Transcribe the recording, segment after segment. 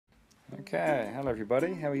Okay, hello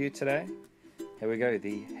everybody, how are you today? Here we go,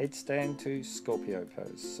 the headstand to Scorpio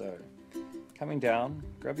pose. So, coming down,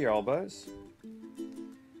 grab your elbows.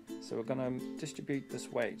 So we're going to distribute this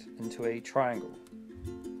weight into a triangle.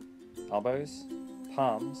 Elbows,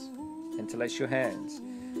 palms, interlace your hands.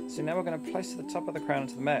 So now we're going to place the top of the crown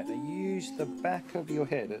into the mat. Now use the back of your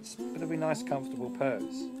head, it's going to be a nice comfortable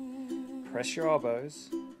pose. Press your elbows.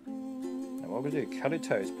 Now what we're going to do, curl your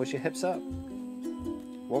toes, push your hips up.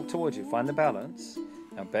 Walk towards you, find the balance.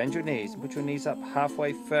 Now bend your knees, put your knees up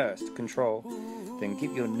halfway first, control. Then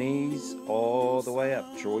keep your knees all the way up,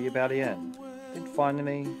 draw your belly in. Then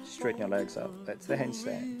finally, straighten your legs up. That's the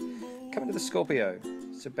handstand. Come into the Scorpio.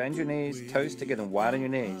 So bend your knees, toes together and widen your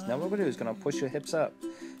knees. Now what we're going to do is going to push your hips up.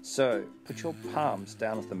 So put your palms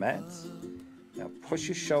down off the mat. Now push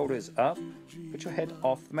your shoulders up, put your head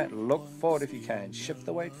off the mat, look forward if you can, shift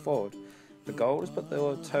the weight forward. The goal is put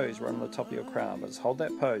the toes right on the top of your crown, but just hold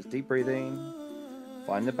that pose, deep breathing,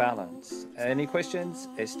 find the balance. Any questions?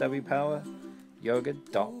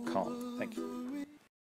 swpoweryoga.com. Thank you.